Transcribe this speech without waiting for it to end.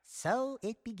So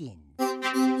it begins.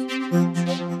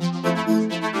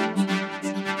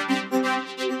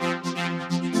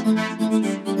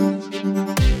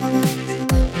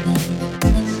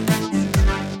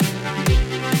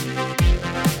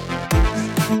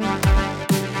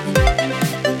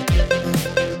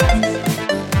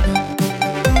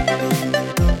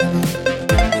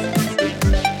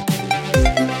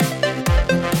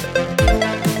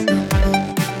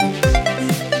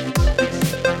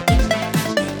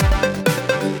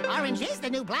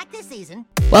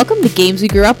 Welcome to Games We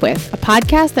Grew Up With, a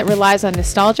podcast that relies on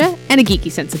nostalgia and a geeky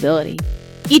sensibility.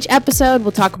 Each episode,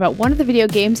 we'll talk about one of the video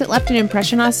games that left an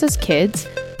impression on us as kids,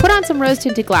 put on some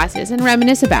rose-tinted glasses and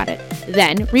reminisce about it,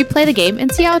 then replay the game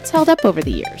and see how it's held up over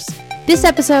the years. This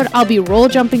episode, I'll be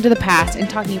roll-jumping to the past and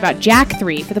talking about Jak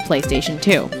 3 for the PlayStation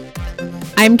 2.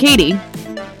 I'm Katie,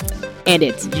 and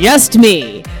it's just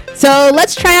me. So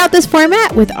let's try out this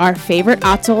format with our favorite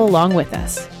Otso along with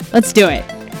us. Let's do it.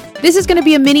 This is going to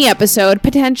be a mini episode,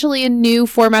 potentially a new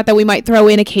format that we might throw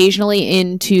in occasionally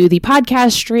into the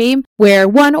podcast stream, where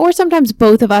one or sometimes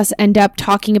both of us end up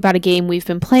talking about a game we've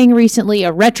been playing recently,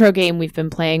 a retro game we've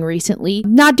been playing recently.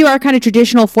 Not do our kind of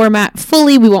traditional format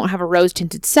fully. We won't have a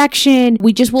rose-tinted section.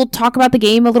 We just will talk about the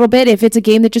game a little bit if it's a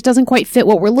game that just doesn't quite fit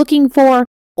what we're looking for,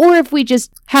 or if we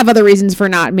just have other reasons for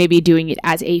not maybe doing it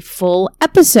as a full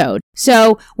episode.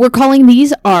 So we're calling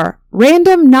these our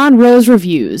random non-rose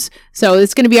reviews. So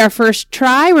it's going to be our first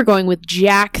try. We're going with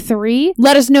Jak 3.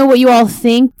 Let us know what you all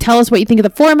think. Tell us what you think of the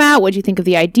format, what you think of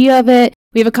the idea of it.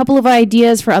 We have a couple of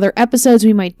ideas for other episodes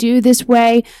we might do this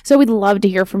way, so we'd love to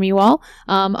hear from you all.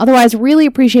 Otherwise, really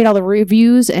appreciate all the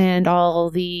reviews and all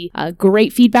the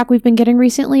great feedback we've been getting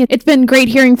recently. It's been great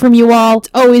hearing from you all. It's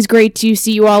always great to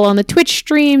see you all on the Twitch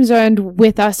streams and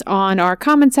with us on our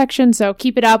comment section, so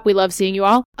keep it up. We love seeing you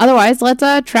all. Otherwise, let's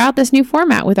try out this new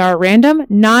format with our random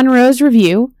non-rose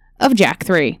review of Jak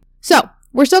 3. So,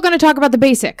 we're still going to talk about the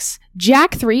basics.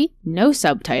 Jak 3, no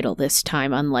subtitle this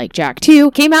time, unlike Jak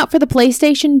 2, came out for the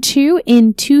PlayStation 2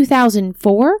 in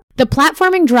 2004. The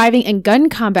platforming, driving, and gun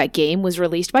combat game was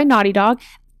released by Naughty Dog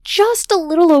just a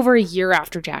little over a year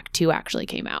after Jak 2 actually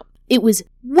came out. It was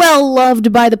well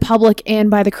loved by the public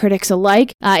and by the critics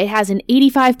alike. It has an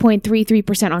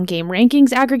 85.33% on Game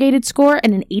Rankings aggregated score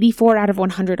and an 84 out of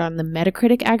 100 on the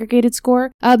Metacritic aggregated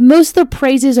score. Most of the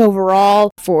praises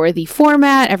overall for the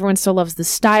format. Everyone still loves the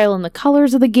style and the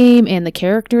colors of the game and the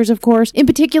characters, of course. In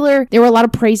particular, there were a lot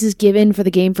of praises given for the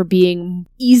game for being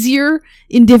easier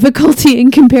in difficulty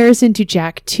in comparison to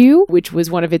Jak 2, which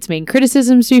was one of its main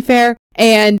criticisms, to be fair.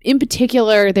 And in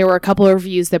particular, there were a couple of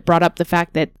reviews that brought up the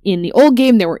fact that in the old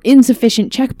game, there were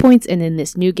insufficient checkpoints, and in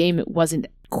this new game, it wasn't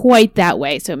quite that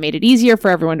way. So it made it easier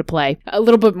for everyone to play, a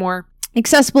little bit more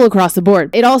accessible across the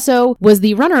board. It also was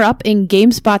the runner-up in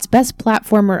GameSpot's Best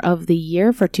Platformer of the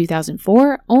Year for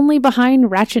 2004, only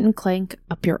behind Ratchet & Clank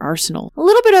Up Your Arsenal. A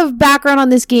little bit of background on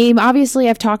this game. Obviously,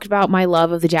 I've talked about my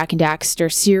love of the Jak and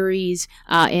Daxter series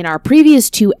in our previous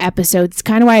two episodes. It's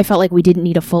kind of why I felt like we didn't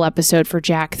need a full episode for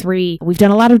Jak 3. We've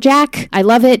done a lot of Jak. I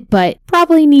love it, but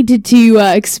probably needed to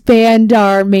expand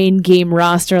our main game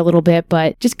roster a little bit,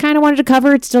 but just kind of wanted to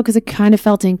cover it still because it kind of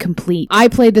felt incomplete. I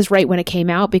played this right when it came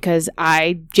out because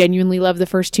I genuinely loved the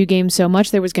first two games so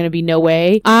much there was going to be no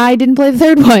way I didn't play the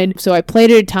third one. So I played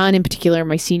it a ton. In particular,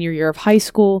 my senior year of high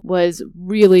school was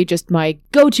really just my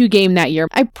go-to game that year.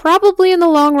 I probably in the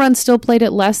long run still played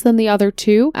it less than the other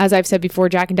two. As I've said before,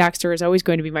 Jak and Daxter is always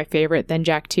going to be my favorite, then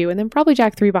Jak 2, and then probably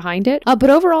Jak 3 behind it.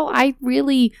 But overall, I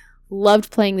really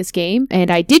loved playing this game, and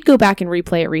I did go back and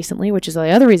replay it recently, which is the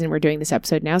other reason we're doing this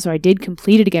episode now. So I did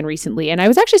complete it again recently, and I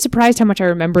was actually surprised how much I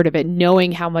remembered of it,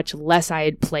 knowing how much less I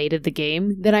had played of the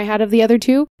game than I had of the other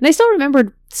two. And I still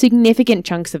remembered significant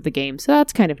chunks of the game, so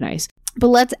that's kind of nice. But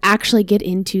let's actually get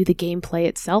into the gameplay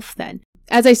itself then.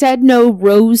 As I said, no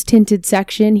rose-tinted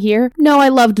section here. No, I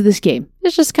loved this game.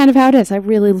 It's just kind of how it is. I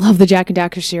really love the Jak and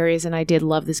Daxter series, and I did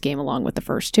love this game along with the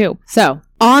first two. So,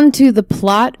 on to the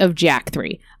plot of Jak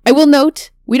 3. I will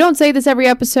note, we don't say this every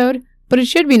episode, but it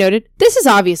should be noted, this is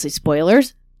obviously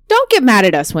spoilers. Don't get mad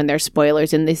at us when there's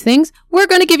spoilers in these things. We're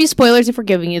going to give you spoilers if we're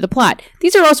giving you the plot.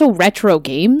 These are also retro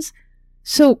games,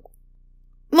 so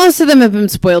most of them have been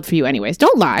spoiled for you anyways.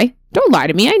 Don't lie. Don't lie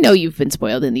to me. I know you've been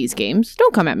spoiled in these games.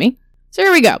 Don't come at me. So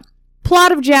here we go.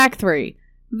 Plot of Jak 3.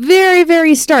 Very,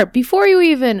 very start. Before you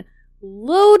even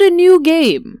load a new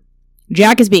game,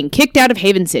 Jak is being kicked out of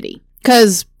Haven City.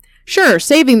 Because, sure,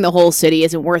 saving the whole city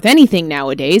isn't worth anything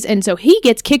nowadays, and so he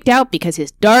gets kicked out because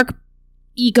his dark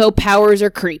eco powers are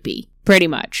creepy. Pretty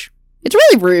much. It's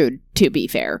really rude, to be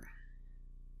fair.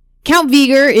 Count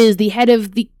Viger is the head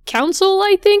of the council,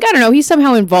 I think. I don't know. He's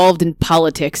somehow involved in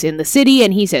politics in the city,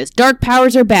 and he says dark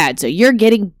powers are bad, so you're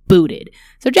getting booted.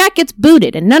 So Jack gets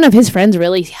booted, and none of his friends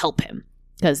really help him,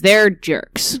 because they're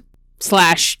jerks.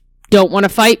 / don't want to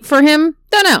fight for him?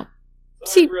 Don't know.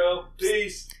 Bye, bro.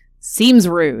 Peace. Seems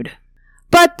rude.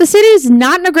 But the city's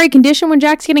not in a great condition when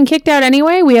Jack's getting kicked out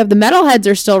anyway. We have the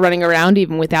metalheads are still running around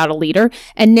even without a leader.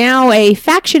 And now a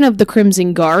faction of the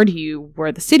Crimson Guard, who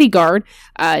were the city guard,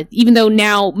 even though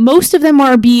now most of them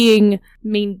are being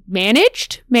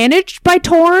managed by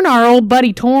Torn, our old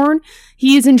buddy Torn.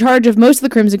 He is in charge of most of the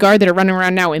Crimson Guard that are running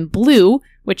around now in blue,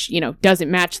 which, doesn't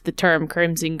match the term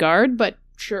Crimson Guard, but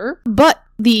sure. But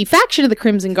the faction of the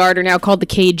Crimson Guard are now called the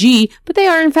KG, but they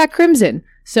are in fact Crimson.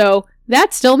 So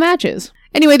that still matches.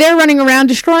 Anyway, they're running around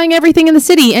destroying everything in the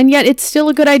city, and yet it's still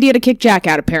a good idea to kick Jack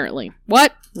out, apparently.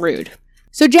 What? Rude.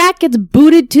 So Jack gets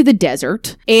booted to the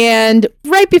desert, and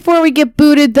right before we get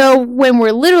booted, though, when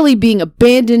we're literally being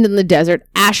abandoned in the desert,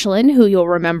 Ashlyn, who you'll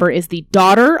remember is the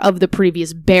daughter of the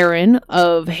previous Baron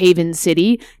of Haven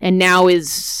City, and now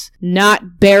is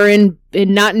not Baron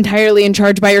and not entirely in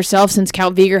charge by herself since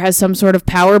Count Viger has some sort of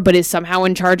power, but is somehow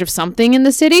in charge of something in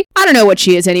the city. I don't know what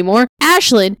she is anymore.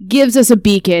 Ashlyn gives us a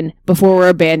beacon before we're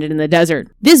abandoned in the desert.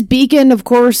 This beacon, of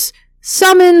course,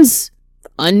 summons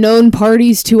unknown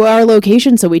parties to our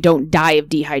location so we don't die of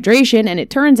dehydration, and it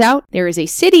turns out there is a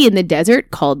city in the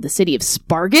desert called the city of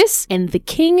Spargus, and the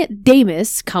King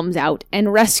Damus comes out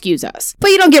and rescues us. But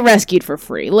you don't get rescued for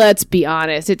free. Let's be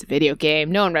honest, it's a video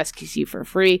game. No one rescues you for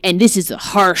free. And this is a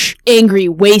harsh, angry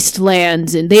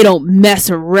wastelands, and they don't mess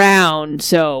around,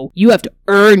 so you have to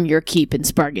earn your keep in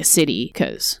Spargus City,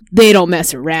 because they don't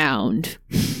mess around.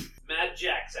 Mad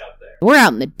Jack's out there. We're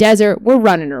out in the desert, we're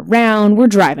running around, we're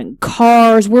driving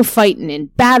cars, we're fighting in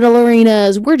battle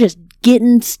arenas, we're just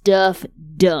getting stuff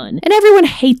done. And everyone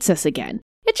hates us again.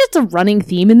 It's just a running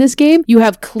theme in this game. You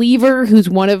have Cleaver, who's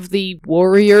one of the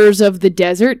warriors of the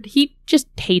desert. He just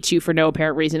hates you for no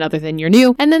apparent reason other than you're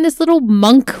new. And then this little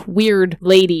monk weird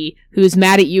lady who's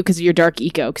mad at you because of your dark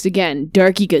eco. Because again,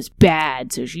 dark eco's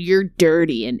bad, so you're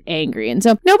dirty and angry. And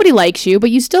so nobody likes you,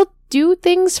 but you still do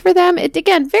things for them. It,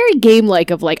 again, very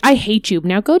game-like of I hate you,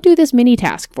 now go do this mini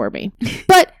task for me.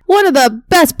 But one of the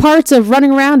best parts of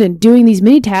running around and doing these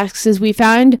mini tasks is we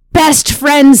find best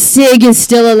friend Sig is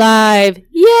still alive.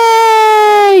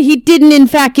 Yay! He didn't in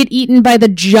fact get eaten by the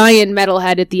giant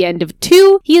metalhead at the end of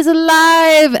 2. He is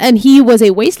alive, and he was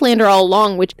a wastelander all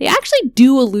along, which they actually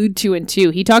do allude to in 2.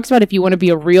 He talks about if you want to be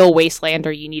a real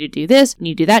wastelander, you need to do this, and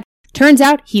you do that. Turns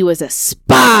out he was a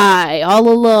spy all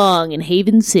along in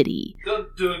Haven City. Dun,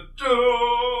 dun,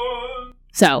 dun.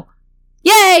 So,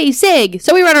 yay, Sig!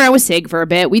 So we run around with Sig for a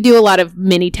bit. We do a lot of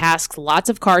mini tasks, lots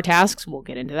of car tasks. We'll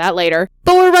get into that later.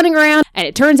 But we're running around, and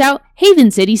it turns out Haven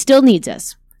City still needs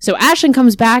us. So Ashlyn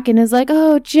comes back and is like,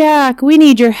 oh, Jack, we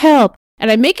need your help.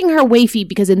 And I'm making her wafy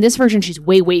because in this version, she's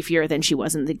way wafier than she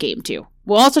was in the game, too.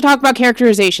 We'll also talk about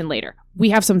characterization later. We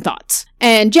have some thoughts.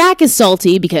 And Jack is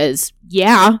salty because,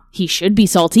 yeah, he should be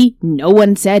salty. No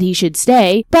one said he should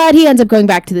stay. But he ends up going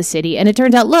back to the city. And it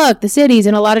turns out, look, the city's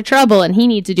in a lot of trouble and he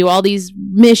needs to do all these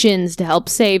missions to help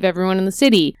save everyone in the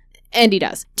city. And he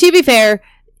does. To be fair,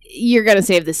 you're going to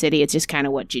save the city. It's just kind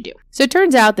of what you do. So it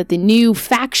turns out that the new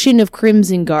faction of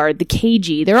Crimson Guard, the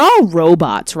KG, they're all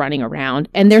robots running around.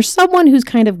 And there's someone who's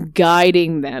kind of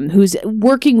guiding them, who's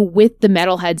working with the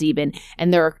metalheads even.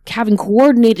 And they're having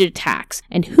coordinated attacks.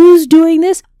 And who's doing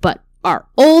this? But our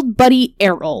old buddy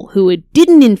Errol, who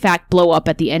didn't in fact blow up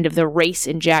at the end of the race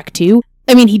in Jack 2.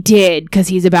 I mean, he did, because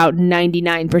he's about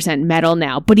 99% metal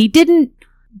now. But he didn't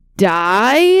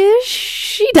die?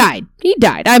 He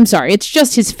died. I'm sorry. It's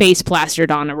just his face plastered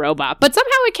on a robot. But somehow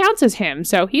it counts as him.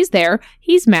 So he's there.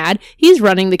 He's mad. He's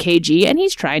running the KG and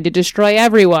he's trying to destroy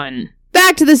everyone.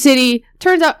 Back to the city.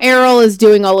 Turns out Errol is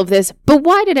doing all of this. But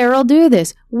why did Errol do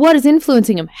this? What is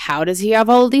influencing him? How does he have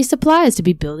all of these supplies to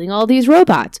be building all these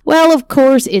robots? Well, of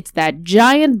course, it's that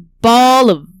giant ball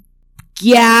of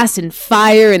gas and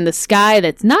fire in the sky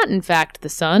that's not in fact the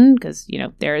sun, because,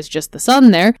 there is just the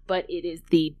sun there, but it is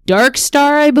the Dark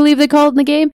Star, I believe they call it in the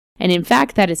game, and in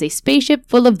fact that is a spaceship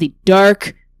full of the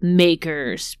Dark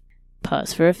Makers.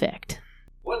 Pause for effect.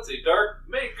 What's a Dark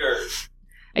Makers?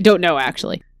 I don't know,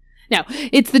 actually. No,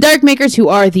 it's the Dark Makers who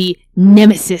are the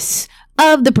nemesis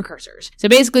of the Precursors. So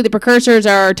basically the Precursors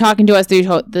are talking to us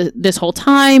through this whole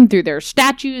time, through their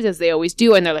statues, as they always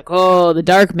do, and they're like, oh, the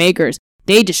Dark Makers.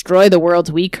 They destroy the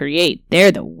worlds we create.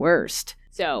 They're the worst.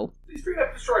 So, they straight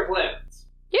up destroy planets.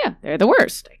 Yeah, they're the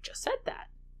worst. I just said that.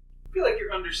 I feel like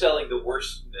you're underselling the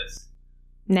worstness.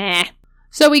 Nah.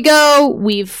 So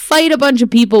we fight a bunch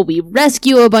of people, we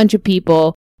rescue a bunch of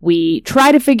people, We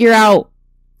try to figure out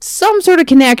some sort of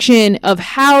connection of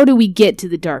how do we get to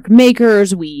the Dark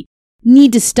Makers. We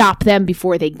need to stop them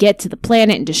before they get to the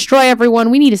planet and destroy everyone.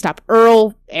 We need to stop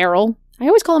Errol. I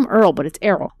always call him Earl, but it's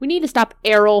Errol. We need to stop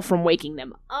Errol from waking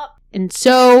them up. And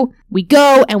so we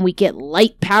go and we get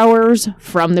light powers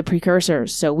from the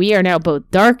precursors. So we are now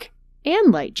both dark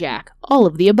and light Jack. All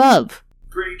of the above.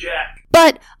 Gray Jack.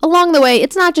 But along the way,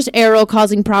 it's not just Errol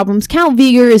causing problems. Count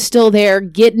Viger is still there,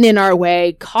 getting in our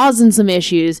way, causing some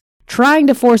issues, trying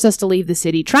to force us to leave the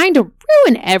city, trying to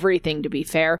ruin everything, to be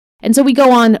fair. And so we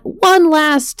go on one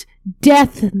last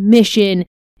death mission,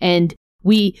 and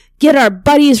we get our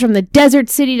buddies from the desert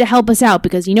city to help us out,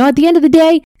 because, at the end of the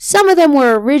day, some of them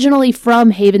were originally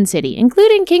from Haven City,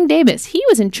 including King Davis. He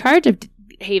was in charge of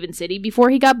Haven City before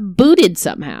he got booted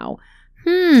somehow.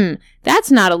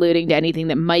 That's not alluding to anything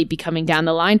that might be coming down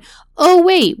the line. Oh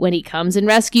wait, when he comes and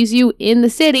rescues you in the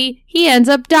city, he ends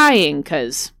up dying,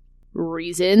 'cause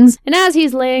reasons. And as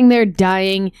he's laying there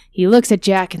dying, he looks at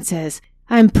Jack and says,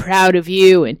 "I'm proud of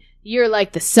you, and you're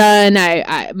like the son,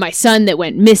 my son that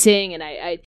went missing, and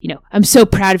I'm so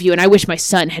proud of you, and I wish my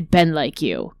son had been like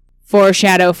you."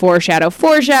 Foreshadow, foreshadow,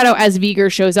 foreshadow, as Viger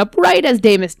shows up right as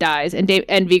Damus dies, and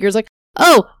Viger's like,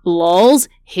 "Oh, lols,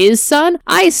 his son?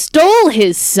 I stole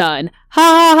his son. Ha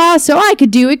ha ha, so I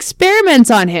could do experiments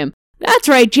on him. That's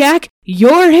right, Jack,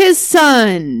 you're his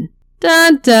son.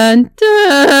 Dun dun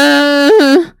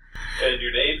dun." And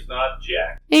your name's not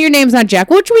Jack. And your name's not Jack,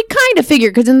 which we kind of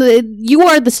figured, because you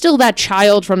are still that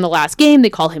child from the last game. They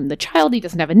call him the child. He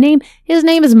doesn't have a name. His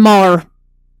name is Mar.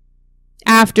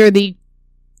 After the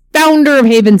founder of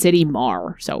Haven City,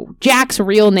 Mar. So Jack's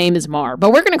real name is Mar.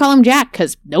 But we're going to call him Jack,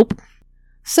 because nope.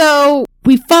 So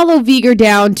we follow Viger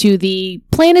down to the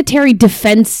planetary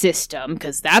defense system,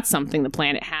 because that's something the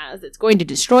planet has. It's going to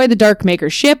destroy the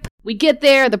Darkmaker ship. We get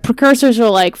there, the precursors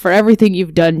are like, "For everything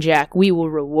you've done, Jack, we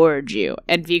will reward you."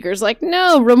 And Viger's like,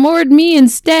 "No, reward me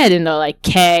instead." And they're like,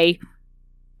 "K."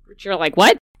 Which you're like,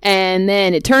 "What?" And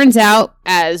then it turns out,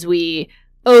 as we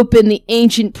open the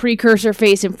ancient precursor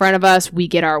face in front of us, we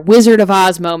get our Wizard of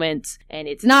Oz moments, and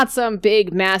it's not some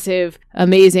big, massive,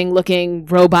 amazing-looking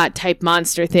robot-type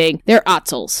monster thing. They're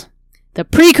Otzels. The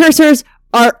precursors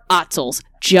are Otzels,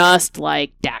 just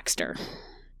like Daxter.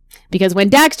 Because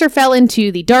when Daxter fell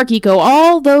into the Dark Eco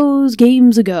all those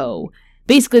games ago,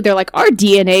 basically they're like, our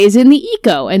DNA is in the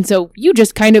Eco, and so you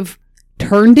just kind of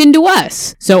turned into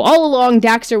us. So all along,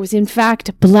 Daxter was in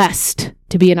fact blessed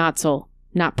to be an Otzel,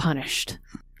 not punished.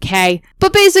 Okay?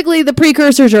 But basically, the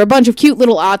precursors are a bunch of cute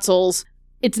little Otzels.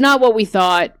 It's not what we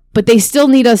thought, but they still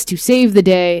need us to save the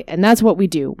day, and that's what we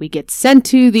do. We get sent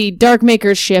to the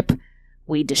Darkmaker's ship,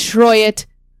 we destroy it,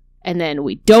 and then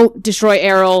we don't destroy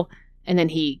Errol, and then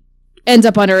he ends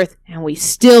up on Earth, and we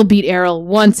still beat Errol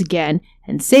once again,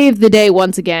 and save the day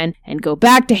once again, and go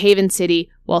back to Haven City,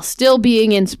 while still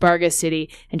being in Spargus City,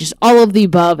 and just all of the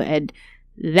above, and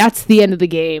that's the end of the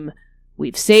game.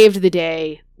 We've saved the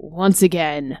day once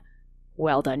again.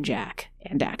 Well done, Jack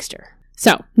and Daxter.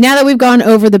 So, now that we've gone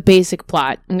over the basic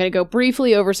plot, I'm going to go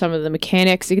briefly over some of the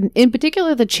mechanics, in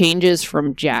particular the changes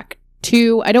from Jack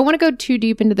 2. I don't want to go too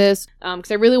deep into this,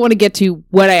 because I really want to get to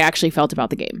what I actually felt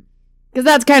about the game. Because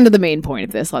that's kind of the main point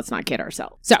of this, let's not kid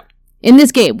ourselves. So, in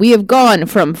this game, we have gone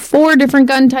from 4 different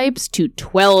gun types to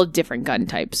 12 different gun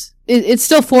types. It's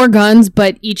still 4 guns,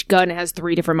 but each gun has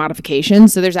 3 different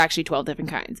modifications, so there's actually 12 different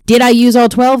kinds. Did I use all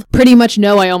 12? Pretty much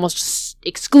no, I almost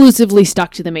exclusively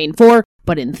stuck to the main 4,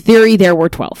 but in theory, there were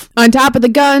 12. On top of the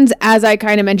guns, as I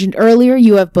kind of mentioned earlier,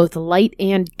 you have both light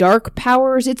and dark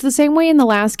powers. It's the same way in the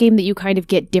last game that you kind of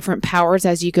get different powers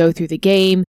as you go through the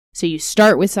game. So you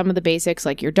start with some of the basics,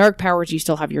 like your dark powers, you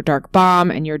still have your dark bomb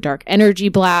and your dark energy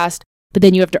blast. But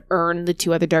then you have to earn the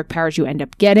 2 other dark powers you end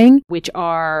up getting, which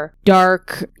are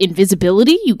dark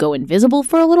invisibility. You go invisible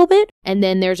for a little bit. And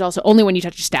then there's also only when you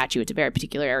touch a statue. It's a very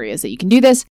particular areas that you can do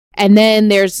this. And then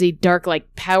there's the dark,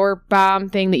 power bomb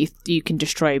thing that you can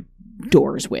destroy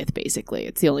doors with, basically.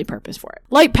 It's the only purpose for it.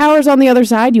 Light powers on the other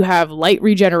side. You have light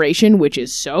regeneration, which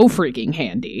is so freaking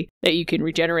handy that you can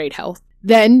regenerate health.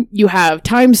 Then you have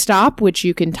time stop, which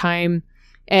you can time...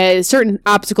 As certain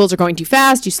obstacles are going too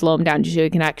fast, you slow them down so you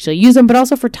can actually use them, but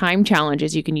also for time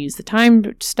challenges, you can use the time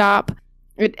stop.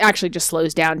 It actually just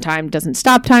slows down time, doesn't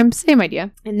stop time, same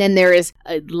idea. And then there is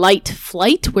a light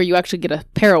flight, where you actually get a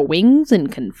pair of wings and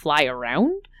can fly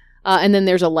around. And then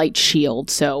there's a light shield,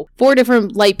 so 4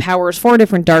 different light powers, 4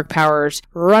 different dark powers,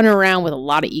 run around with a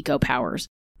lot of eco powers.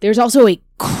 There's also a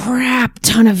crap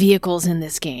ton of vehicles in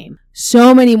this game.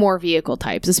 So many more vehicle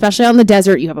types, especially on the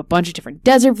desert. You have a bunch of different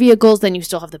desert vehicles, then you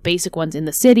still have the basic ones in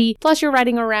the city. Plus you're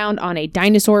riding around on a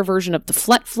dinosaur version of the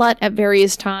Flut at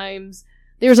various times.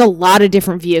 There's a lot of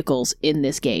different vehicles in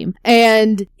this game.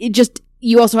 And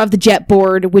you also have the jet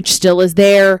board, which still is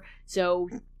there. So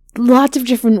lots of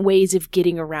different ways of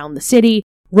getting around the city.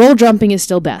 Roll jumping is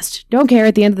still best. Don't care,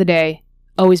 at the end of the day,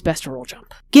 always best to roll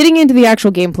jump. Getting into the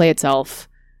actual gameplay itself,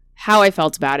 how I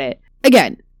felt about it.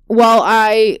 Again, while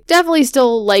I definitely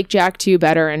still like Jak 2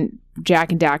 better, and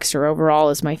Jak and Daxter overall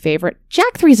is my favorite,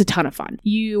 Jak 3 is a ton of fun.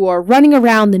 You are running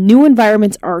around, the new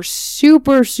environments are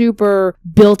super, super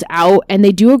built out, and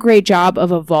they do a great job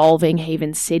of evolving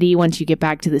Haven City once you get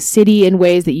back to the city in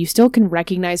ways that you still can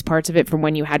recognize parts of it from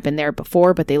when you had been there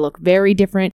before, but they look very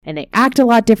different, and they act a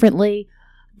lot differently.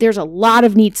 There's a lot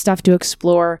of neat stuff to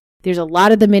explore. There's a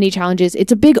lot of the mini challenges.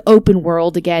 It's a big open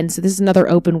world again, so this is another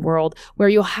open world where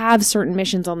you'll have certain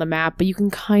missions on the map, but you can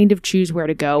kind of choose where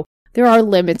to go. There are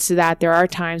limits to that. There are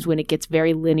times when it gets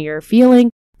very linear feeling,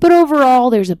 but overall,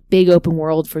 there's a big open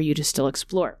world for you to still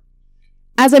explore.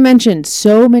 As I mentioned,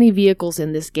 so many vehicles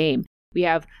in this game. We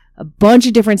have a bunch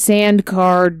of different sand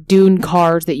car, dune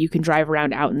cars that you can drive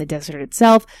around out in the desert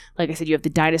itself. Like I said, you have the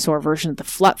dinosaur version of the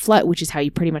Flut, which is how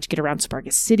you pretty much get around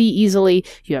Spargus City easily.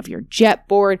 You have your jet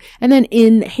board. And then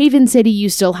in Haven City, you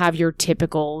still have your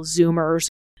typical Zoomers,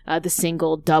 the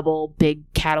single, double,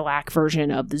 big Cadillac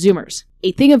version of the Zoomers.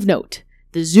 A thing of note,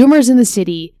 the Zoomers in the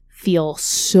city feel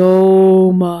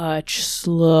so much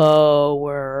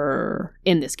slower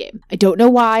in this game. I don't know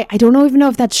why. I don't even know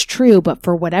if that's true, but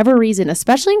for whatever reason,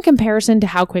 especially in comparison to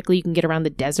how quickly you can get around the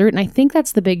desert, and I think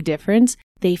that's the big difference,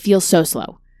 they feel so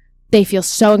slow. They feel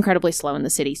so incredibly slow in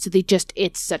the city, so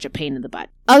it's such a pain in the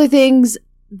butt. Other things,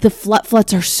 the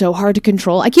Fluts are so hard to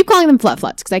control. I keep calling them Fluts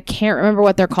because I can't remember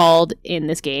what they're called in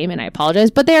this game, and I apologize,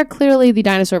 but they are clearly the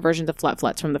dinosaur versions of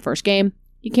Fluts from the first game.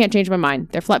 You can't change my mind.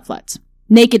 They're Fluts.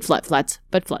 Naked Fluts,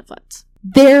 but Fluts.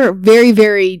 They're very,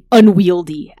 very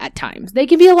unwieldy at times. They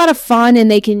can be a lot of fun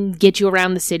and they can get you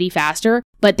around the city faster,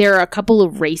 but there are a couple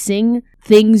of racing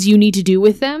things you need to do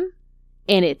with them,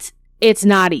 and it's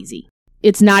not easy.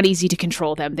 It's not easy to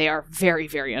control them. They are very,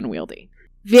 very unwieldy.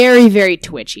 Very, very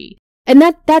twitchy. And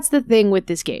that's the thing with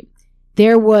this game.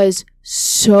 There was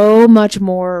so much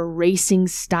more racing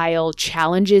style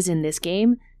challenges in this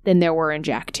game than there were in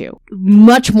Jak 2.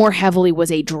 Much more heavily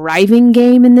was a driving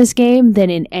game in this game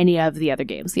than in any of the other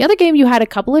games. The other game, you had a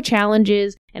couple of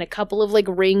challenges and a couple of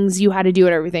rings you had to do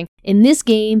and everything. In this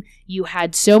game, you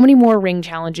had so many more ring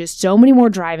challenges, so many more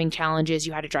driving challenges.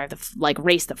 You had to drive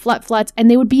race the Fluts,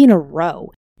 and they would be in a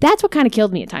row. That's what kind of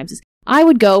killed me at times. Is I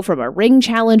would go from a ring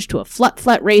challenge to a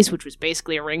Flut race, which was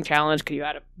basically a ring challenge because you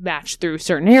had to match through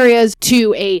certain areas,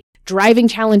 to a driving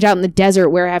challenge out in the desert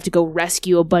where I have to go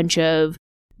rescue a bunch of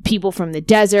people from the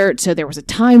desert, so there was a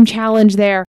time challenge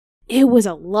there. It was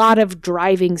a lot of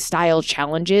driving style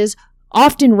challenges,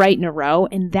 often right in a row,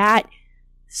 and that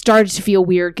started to feel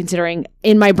weird considering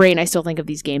in my brain I still think of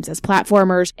these games as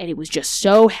platformers, and it was just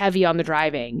so heavy on the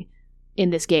driving in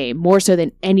this game, more so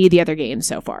than any of the other games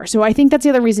so far. So I think that's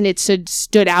the other reason it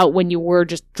stood out when you were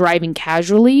just driving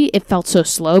casually. It felt so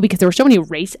slow because there were so many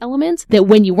race elements that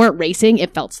when you weren't racing,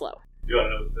 it felt slow. Do you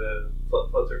want to know what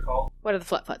the Fluts are called? What are the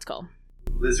Fluts called?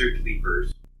 Lizard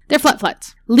leapers. They're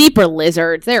Fluts. Leaper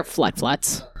lizards. They're Fluts.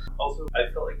 Also,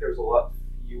 I felt like there was a lot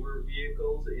fewer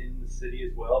vehicles in the city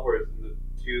as well, whereas in the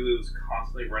 2, it was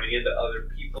constantly running into other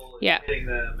people and hitting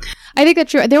them. I think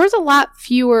that's true. There was a lot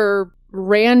fewer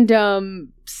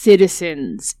random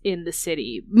citizens in the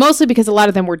city, mostly because a lot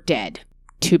of them were dead,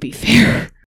 to be fair.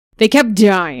 They kept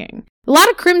dying. A lot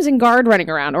of Crimson Guard running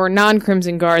around, or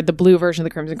non-Crimson Guard, the blue version of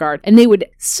the Crimson Guard, and they would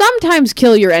sometimes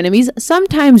kill your enemies,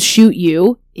 sometimes shoot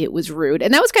you. It was rude.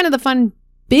 And that was kind of the fun,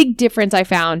 big difference I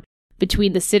found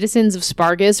between the citizens of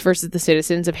Spargus versus the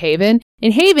citizens of Haven.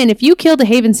 In Haven, if you killed a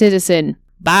Haven citizen,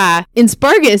 bye. In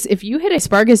Spargus, if you hit a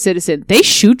Spargus citizen, they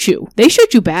shoot you. They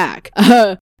shoot you back.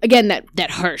 Again,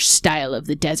 that harsh style of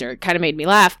the desert kind of made me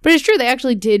laugh. But it's true, they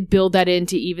actually did build that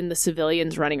into even the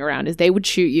civilians running around, is they would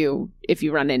shoot you if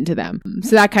you run into them.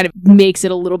 So that kind of makes it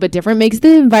a little bit different, makes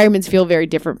the environments feel very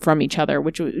different from each other,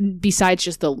 which besides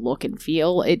just the look and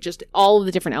feel, it just, all of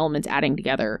the different elements adding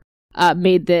together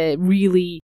made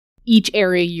each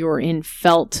area you were in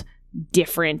felt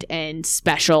different and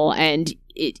special, and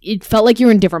it felt like you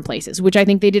were in different places, which I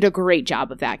think they did a great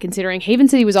job of that, considering Haven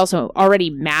City was also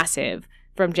already massive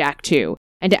from Jak 2,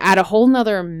 and to add a whole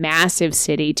nother massive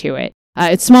city to it.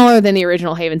 It's smaller than the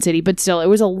original Haven City, but still, it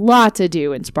was a lot to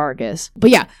do in Spargus. But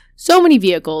yeah, so many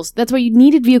vehicles. That's why you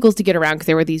needed vehicles to get around, because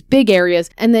there were these big areas,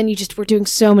 and then you just were doing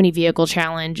so many vehicle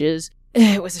challenges.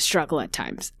 It was a struggle at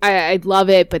times. I love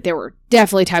it, but there were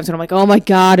definitely times when I'm like, oh my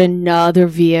god, another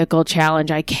vehicle challenge.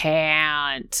 I can't.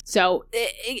 hunt. So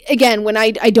again, when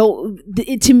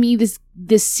to me,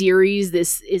 this series,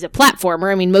 this is a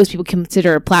platformer. I mean, most people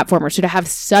consider a platformer. So to have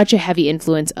such a heavy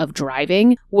influence of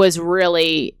driving was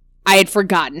really, I had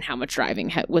forgotten how much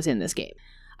driving was in this game.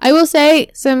 I will say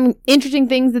some interesting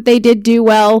things that they did do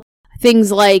well.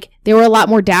 Things like there were a lot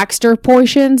more Daxter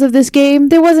portions of this game.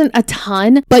 There wasn't a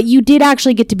ton, but you did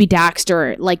actually get to be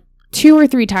Daxter like 2 or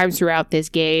 3 times throughout this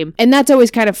game. And that's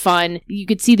always kind of fun. You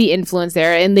could see the influence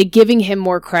there, and they giving him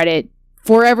more credit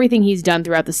for everything he's done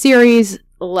throughout the series.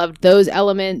 Loved those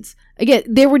elements. Again,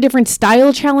 there were different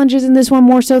style challenges in this one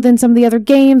more so than some of the other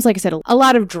games. Like I said, a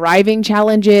lot of driving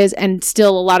challenges and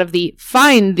still a lot of the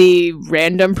find the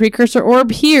random precursor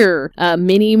orb here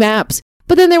mini maps.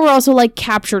 But then there were also like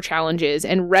capture challenges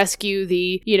and rescue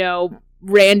the,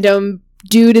 random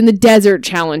dude in the desert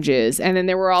challenges. And then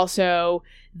there were also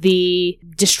the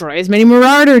destroy as many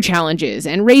marauder challenges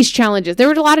and race challenges. There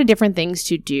were a lot of different things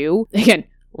to do. Again,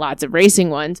 lots of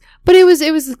racing ones, but it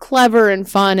was clever and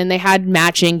fun. And they had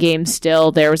matching games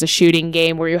still. There was a shooting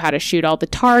game where you had to shoot all the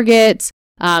targets.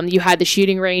 You had the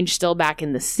shooting range still back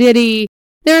in the city.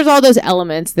 There's all those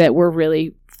elements that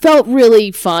felt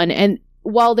really fun. And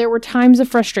while there were times of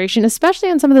frustration, especially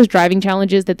on some of those driving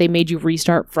challenges that they made you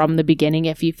restart from the beginning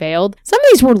if you failed, some of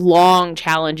these were long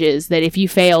challenges that if you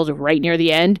failed right near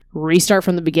the end, restart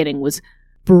from the beginning was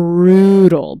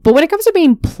brutal. But when it comes to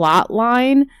being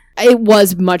plotline, it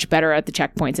was much better at the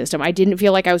checkpoint system. I didn't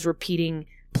feel like I was repeating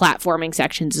platforming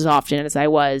sections as often as I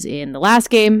was in the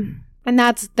last game. And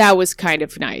that was kind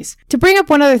of nice. To bring up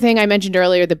one other thing I mentioned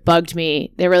earlier that bugged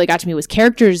me, that really got to me, was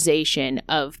characterization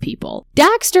of people.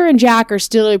 Daxter and Jak are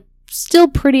still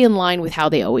pretty in line with how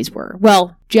they always were.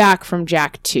 Well, Jak from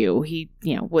Jak 2, he,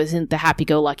 wasn't the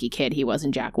happy-go-lucky kid he was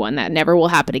in Jak 1. That never will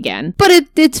happen again. But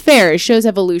it's fair. It shows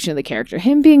evolution of the character.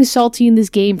 Him being salty in this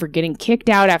game for getting kicked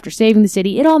out after saving the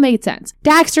city, it all made sense.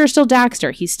 Daxter is still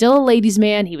Daxter. He's still a ladies'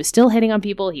 man. He was still hitting on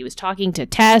people. He was talking to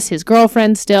Tess, his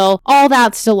girlfriend still. All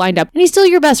that's still lined up. And he's still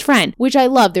your best friend, which I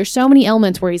love. There's so many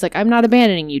elements where he's like, I'm not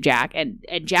abandoning you, Jak. And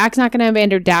Jak's not going to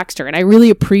abandon Daxter. And I really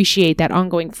appreciate that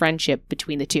ongoing friendship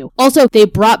between the two. Also, they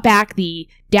brought back the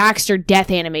Daxter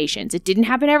death animations. It didn't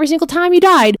happen every single time you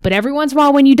died, but every once in a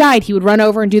while when you died, he would run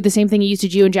over and do the same thing he used to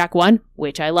do in Jak 1,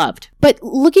 which I loved. But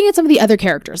looking at some of the other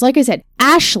characters, like I said,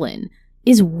 Ashlyn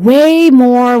is way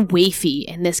more wafy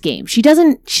in this game.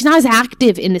 She's not as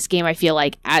active in this game, I feel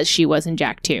like, as she was in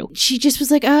Jak 2. She just was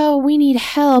like, oh, we need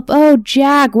help. Oh,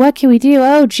 Jak, what can we do?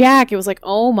 Oh, Jak. It was like,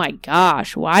 oh my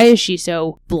gosh, why is she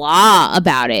so blah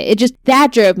about it?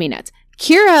 That drove me nuts.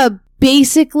 Kira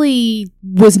basically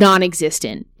was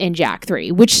non-existent in Jak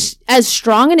 3, which, as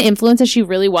strong an influence as she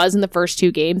really was in the first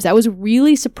 2 games, that was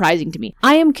really surprising to me.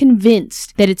 I am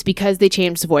convinced that it's because they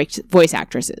changed the voice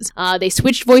actresses. They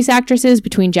switched voice actresses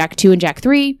between Jak 2 and Jak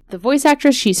 3. The voice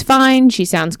actress, she's fine. She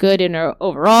sounds good in her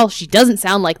overall. She doesn't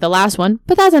sound like the last one,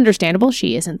 but that's understandable.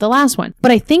 She isn't the last one. But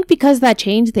I think because of that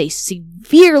change, they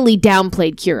severely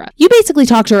downplayed Kira. You basically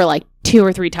talk to her like 2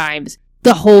 or 3 times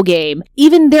the whole game.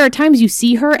 Even there are times you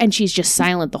see her and she's just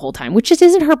silent the whole time, which just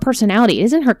isn't her personality. It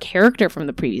isn't her character from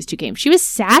the previous 2 games. She was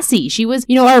sassy. She was,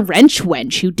 a wrench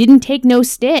wench who didn't take no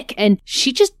stick. And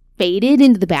she just faded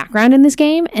into the background in this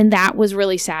game, and that was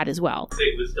really sad as well.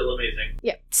 Sig was still amazing.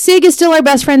 Yeah. Sig is still our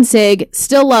best friend, Sig.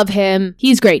 Still love him.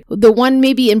 He's great. The one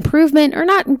maybe improvement, or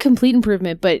not complete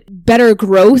improvement, but better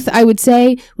growth, I would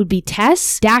say, would be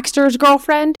Tess, Daxter's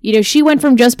girlfriend. She went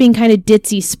from just being kind of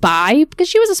ditzy spy, because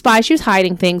she was a spy, she was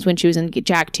hiding things when she was in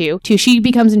Jak 2, to she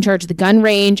becomes in charge of the gun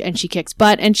range, and she kicks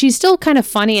butt, and she's still kind of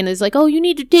funny, and is like, oh, you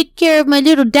need to take care of my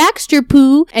little Daxter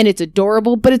poo, and it's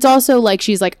adorable, but it's also like,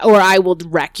 she's like, or I will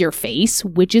wreck your face,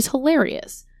 which is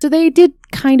hilarious. So they did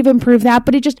kind of improve that,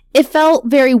 but it felt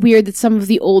very weird that some of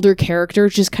the older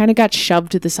characters just kind of got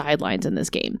shoved to the sidelines in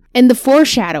this game. And the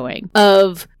foreshadowing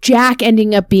of Jak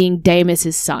ending up being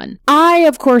Daemus's son. I,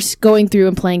 of course, going through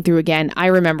and playing through again, I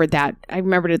remembered that. I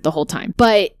remembered it the whole time.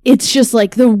 But it's just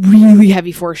like the really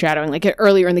heavy foreshadowing. Like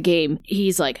earlier in the game,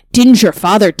 he's like, didn't your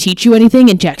father teach you anything?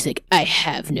 And Jak's like, I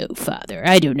have no father.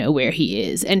 I don't know where he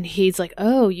is. And he's like,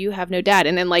 oh, you have no dad.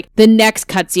 And then like the next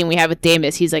cutscene we have with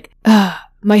Daemus, he's like,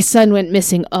 my son went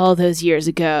missing all those years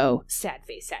ago. Sad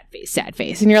face, sad face, sad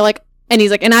face. And you're like, and he's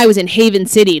like, and I was in Haven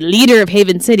City, leader of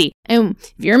Haven City. And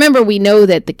if you remember, we know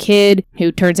that the kid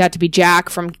who turns out to be Jak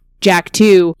from Jak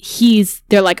 2,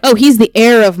 they're like, oh, he's the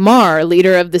heir of Mar,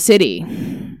 leader of the city.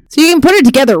 So you can put it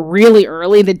together really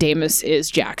early that Daemus is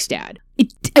Jak's dad.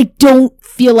 I don't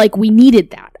feel like we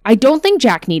needed that. I don't think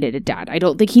Jak needed a dad. I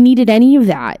don't think he needed any of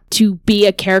that to be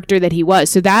a character that he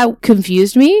was. So that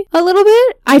confused me a little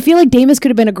bit. I feel like Daemus could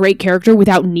have been a great character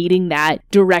without needing that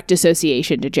direct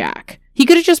association to Jak. He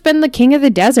could have just been the king of the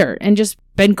desert and just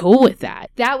been cool with that.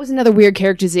 That was another weird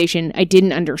characterization I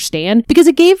didn't understand, because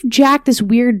it gave Jack this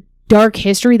weird dark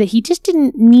history that he just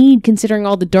didn't need, considering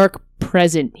all the dark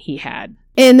present he had.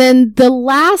 And then the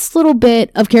last little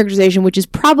bit of characterization, which is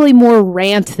probably more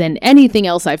rant than anything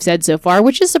else I've said so far,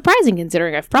 which is surprising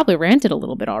considering I've probably ranted a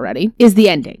little bit already, is the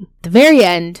ending. The very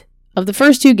end of the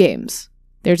first 2 games,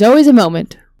 there's always a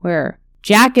moment where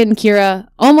Jack and Kira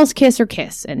almost kiss,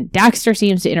 and Daxter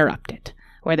seems to interrupt it,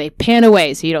 or they pan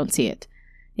away so you don't see it.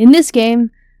 In this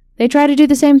game, they try to do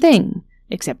the same thing,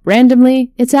 except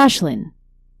randomly, it's Ashlyn.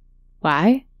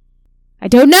 Why? I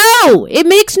don't know! It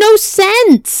makes no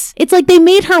sense! It's like they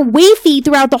made her wafy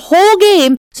throughout the whole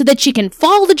game so that she can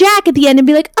fall to Jack at the end and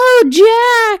be like, oh,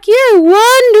 Jack, you're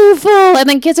wonderful! And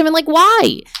then kiss him and like,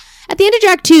 why? At the end of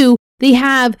Jack 2, they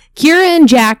have Kira and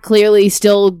Jack clearly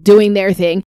still doing their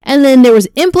thing, and then there was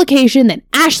implication that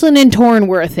Ashlyn and Torn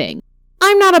were a thing.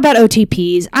 I'm not about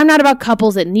OTPs. I'm not about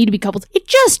couples that need to be couples. It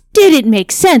just didn't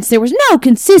make sense. There was no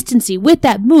consistency with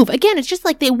that move. Again, it's just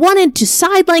like they wanted to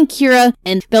sideline Kira,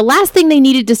 and the last thing they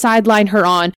needed to sideline her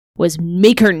on was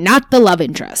make her not the love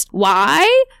interest.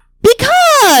 Why?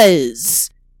 Because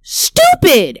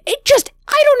stupid.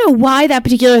 I don't know why that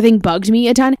particular thing bugged me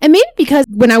a ton. And maybe because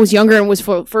when I was younger and was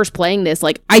first playing this,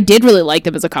 like, I did really like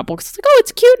them as a couple. Because it's like, oh,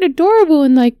 it's cute and adorable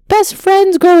and, like, best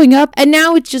friends growing up. And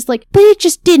now it's just like, but it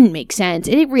just didn't make sense.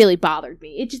 And it really bothered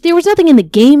me. There was nothing in the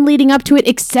game leading up to it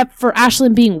except for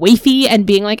Ashlyn being wafy and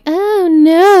being like, oh,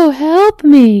 no, help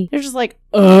me. They're just like,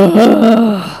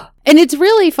 ugh. And it's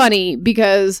really funny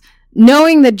because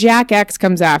knowing that Jack X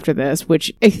comes after this,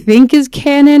 which I think is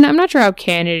canon, I'm not sure how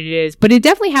canon it is, but it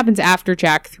definitely happens after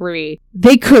Jack 3.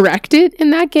 They correct it in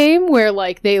that game where,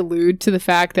 like, they allude to the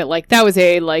fact that, like, that was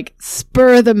a, like,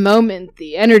 spur of the moment,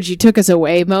 the energy took us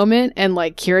away moment, and,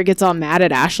 like, Kira gets all mad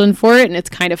at Ashlyn for it, and it's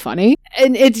kind of funny.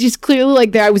 And it's just clearly,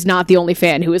 like, I was not the only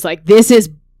fan who was like, this is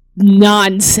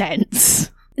nonsense.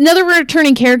 Another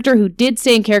returning character who did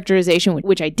stay in characterization,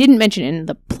 which I didn't mention in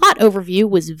the plot overview,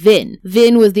 was Vin.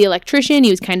 Vin was the electrician.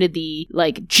 He was kind of the,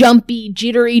 like, jumpy,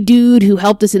 jittery dude who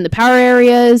helped us in the power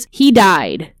areas. He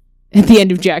died at the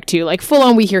end of Jack 2. Like, full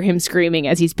on we hear him screaming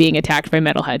as he's being attacked by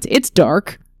metalheads. It's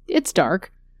dark. It's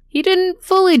dark. He didn't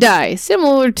fully die,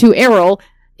 similar to Errol,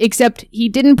 except he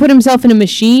didn't put himself in a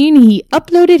machine. He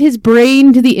uploaded his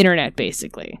brain to the internet,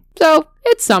 basically. So,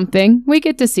 it's something. We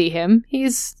get to see him.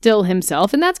 He's still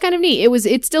himself, and that's kind of neat.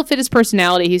 It still fit his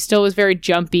personality. He still was very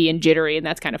jumpy and jittery, and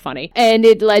that's kind of funny. And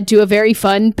it led to a very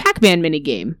fun Pac-Man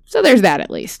minigame. So there's that,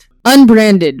 at least.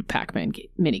 Unbranded Pac-Man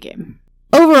minigame.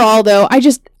 Overall, though,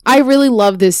 I really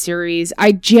love this series.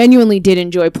 I genuinely did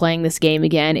enjoy playing this game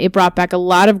again. It brought back a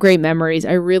lot of great memories.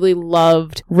 I really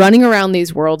loved running around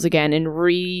these worlds again and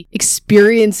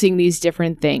re-experiencing these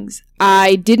different things.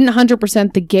 I didn't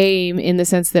 100% the game in the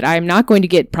sense that I'm not going to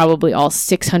get probably all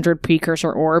 600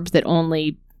 precursor orbs that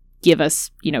only give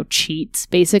us, cheats,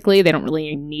 basically. They don't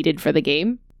really need it for the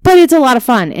game. But it's a lot of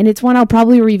fun, and it's one I'll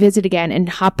probably revisit again and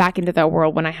hop back into that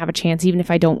world when I have a chance, even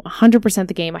if I don't 100%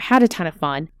 the game. I had a ton of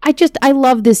fun. I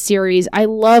love this series. I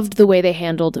loved the way they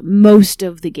handled most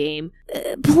of the game.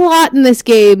 Plot in this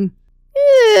game,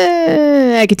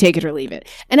 I could take it or leave it.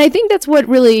 And I think that's what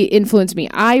really influenced me.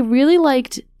 I really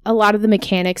liked a lot of the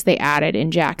mechanics they added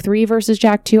in Jack 3 versus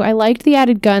Jack 2. I liked the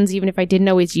added guns, even if I didn't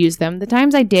always use them. The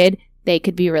times I did, they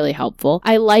could be really helpful.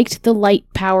 I liked the light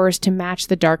powers to match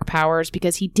the dark powers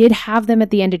because he did have them at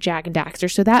the end of Jak and Daxter,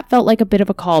 so that felt like a bit of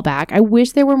a callback. I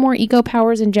wish there were more eco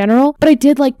powers in general, but I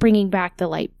did like bringing back the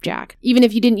light Jak. Even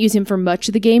if you didn't use him for much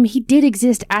of the game, he did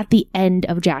exist at the end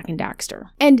of Jak and Daxter.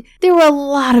 And there were a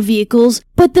lot of vehicles,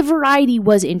 but the variety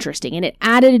was interesting, and it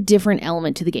added a different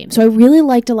element to the game. So I really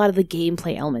liked a lot of the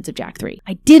gameplay elements of Jak 3.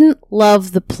 I didn't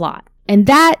love the plot, and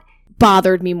that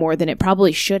bothered me more than it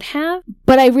probably should have,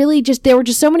 but there were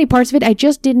just so many parts of it, I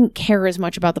just didn't care as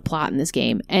much about the plot in this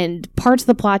game, and parts of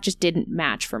the plot just didn't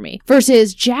match for me.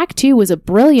 Versus Jak 2 was a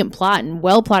brilliant plot and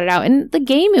well plotted out, and the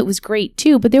game, it was great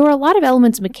too, but there were a lot of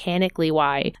elements mechanically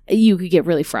why you could get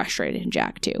really frustrated in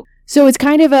Jak 2. So it's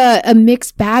kind of a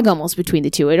mixed bag almost between the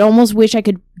two. I almost wish I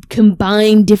could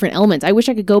combine different elements. I wish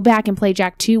I could go back and play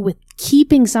Jak 2 with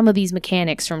keeping some of these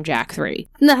mechanics from Jak 3.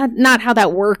 Not how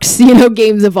that works,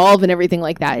 games evolve and everything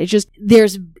like that. It's just,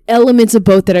 there's elements of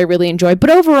both that I really enjoyed. But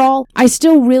overall, I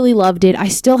still really loved it. I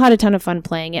still had a ton of fun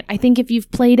playing it. I think if you've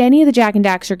played any of the Jak and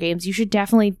Daxter games, you should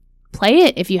definitely play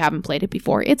it if you haven't played it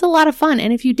before. It's a lot of fun.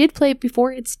 And if you did play it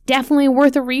before, it's definitely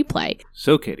worth a replay.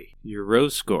 So, Katie, your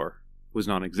Rose score was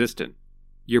non-existent.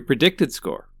 Your predicted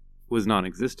score was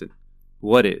non-existent.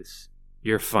 What is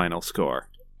your final score?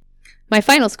 My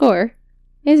final score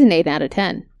is an 8 out of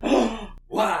 10.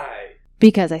 Why?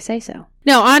 Because I say so.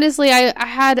 No, honestly, I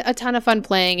had a ton of fun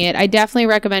playing it. I definitely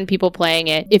recommend people playing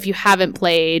it if you haven't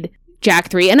played Jak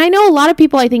 3. And I know a lot of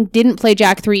people, I think, didn't play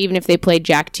Jak 3 even if they played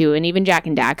Jak 2 and even Jak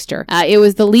and Daxter. It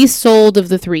was the least sold of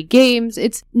the 3 games.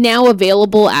 It's now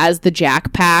available as the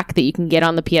Jak pack that you can get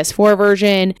on the PS4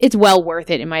 version. It's well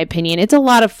worth it, in my opinion. It's a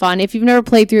lot of fun. If you've never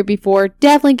played through it before,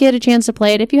 definitely get a chance to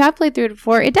play it. If you have played through it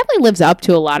before, it definitely lives up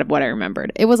to a lot of what I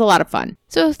remembered. It was a lot of fun.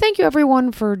 So thank you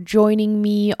everyone for joining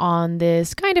me on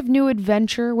this kind of new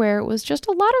adventure where it was just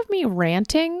a lot of me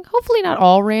ranting, hopefully not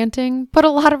all ranting, but a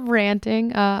lot of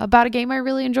ranting about a game I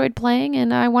really enjoyed playing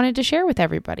and I wanted to share with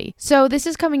everybody. So this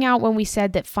is coming out when we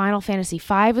said that Final Fantasy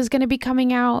V was going to be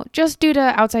coming out. Just due to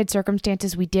outside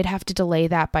circumstances, we did have to delay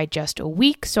that by just a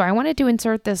week. So I wanted to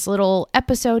insert this little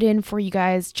episode in for you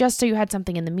guys just so you had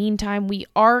something in the meantime. We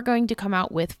are going to come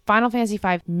out with Final Fantasy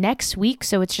V next week,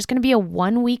 so it's just going to be a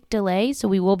 1-week delay. So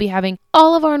we will be having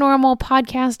all of our normal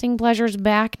podcasting pleasures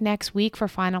back next week for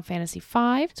Final Fantasy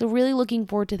V. So really looking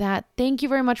forward to that. Thank you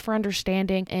very much for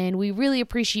understanding, and we really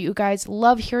appreciate you guys.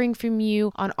 Love hearing from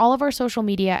you on all of our social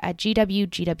media at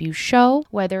GW Show,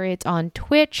 whether it's on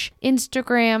Twitch,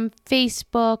 Instagram,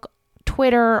 Facebook,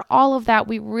 Twitter, all of that.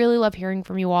 We really love hearing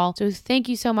from you all. So thank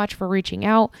you so much for reaching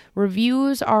out.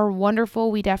 Reviews are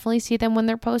wonderful. We definitely see them when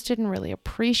they're posted and really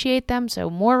appreciate them. So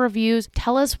more reviews.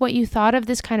 Tell us what you thought of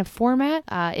this kind of format.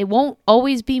 It won't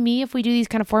always be me if we do these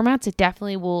kind of formats. It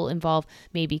definitely will involve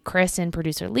maybe Chris and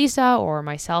producer Lisa, or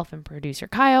myself and producer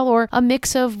Kyle, or a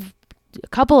mix of a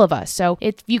couple of us. So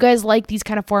if you guys like these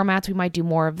kind of formats, we might do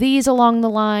more of these along the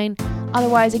line.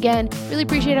 Otherwise, again, really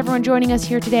appreciate everyone joining us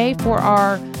here today for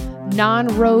our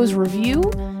non-Rose review,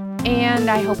 and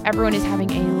I hope everyone is having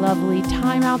a lovely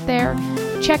time out there.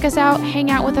 Check us out,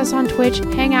 hang out with us on Twitch,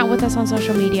 hang out with us on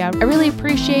social media. I really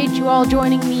appreciate you all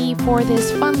joining me for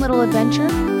this fun little adventure,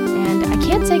 and I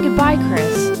can't say goodbye,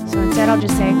 Chris, so instead I'll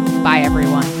just say bye,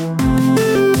 everyone.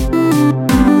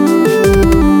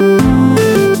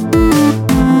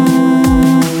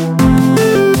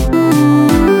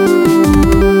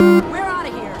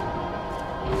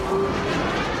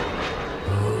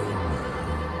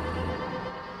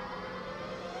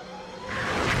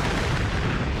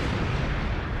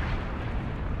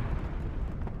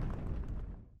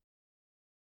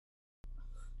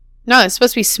 No, it's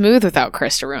supposed to be smooth without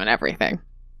Chris to ruin everything.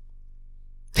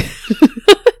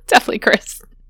 Definitely Chris.